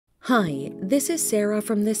Hi, this is Sarah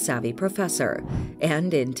from The Savvy Professor,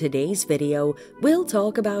 and in today's video, we'll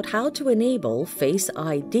talk about how to enable Face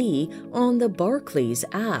ID on the Barclays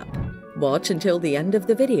app. Watch until the end of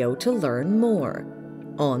the video to learn more.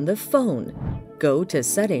 On the phone, go to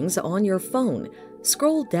Settings on your phone,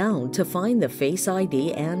 scroll down to find the Face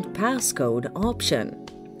ID and Passcode option.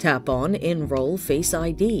 Tap on Enroll Face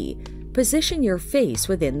ID. Position your face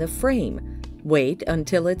within the frame. Wait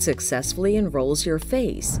until it successfully enrolls your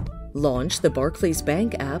face. Launch the Barclays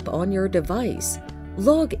Bank app on your device.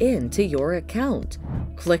 Log in to your account.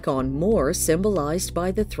 Click on More symbolized by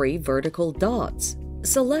the 3 vertical dots.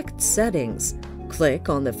 Select Settings. Click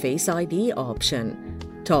on the Face ID option.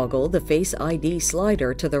 Toggle the Face ID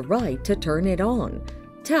slider to the right to turn it on.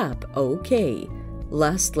 Tap OK.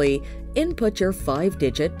 Lastly, input your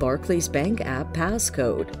 5-digit Barclays Bank app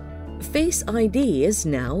passcode. Face ID is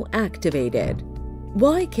now activated.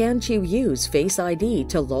 Why can't you use Face ID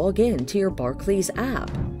to log in to your Barclays app?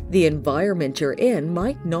 The environment you're in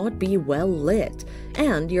might not be well lit,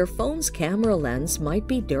 and your phone's camera lens might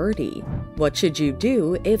be dirty. What should you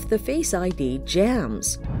do if the Face ID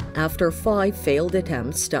jams? After 5 failed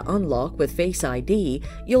attempts to unlock with Face ID,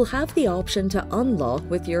 you'll have the option to unlock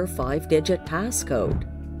with your 5-digit passcode.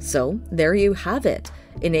 So, there you have it.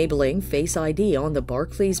 Enabling Face ID on the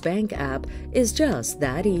Barclays Bank app is just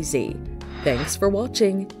that easy. Thanks for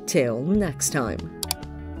watching. Till next time.